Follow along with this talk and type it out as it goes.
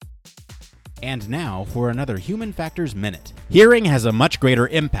And now for another Human Factors Minute. Hearing has a much greater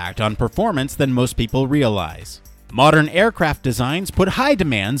impact on performance than most people realize. Modern aircraft designs put high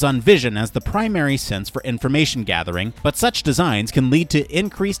demands on vision as the primary sense for information gathering, but such designs can lead to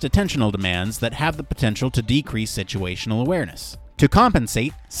increased attentional demands that have the potential to decrease situational awareness. To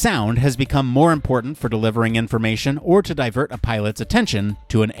compensate, sound has become more important for delivering information or to divert a pilot's attention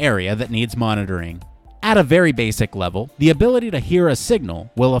to an area that needs monitoring. At a very basic level, the ability to hear a signal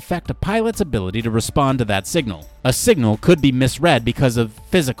will affect a pilot's ability to respond to that signal. A signal could be misread because of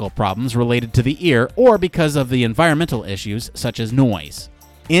physical problems related to the ear or because of the environmental issues such as noise.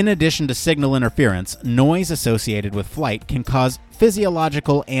 In addition to signal interference, noise associated with flight can cause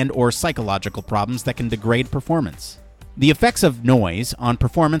physiological and/or psychological problems that can degrade performance. The effects of noise on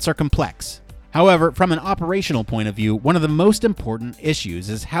performance are complex. However, from an operational point of view, one of the most important issues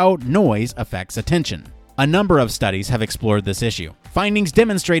is how noise affects attention. A number of studies have explored this issue. Findings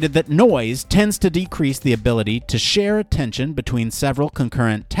demonstrated that noise tends to decrease the ability to share attention between several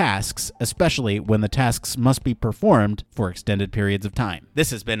concurrent tasks, especially when the tasks must be performed for extended periods of time.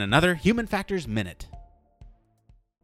 This has been another Human Factors Minute.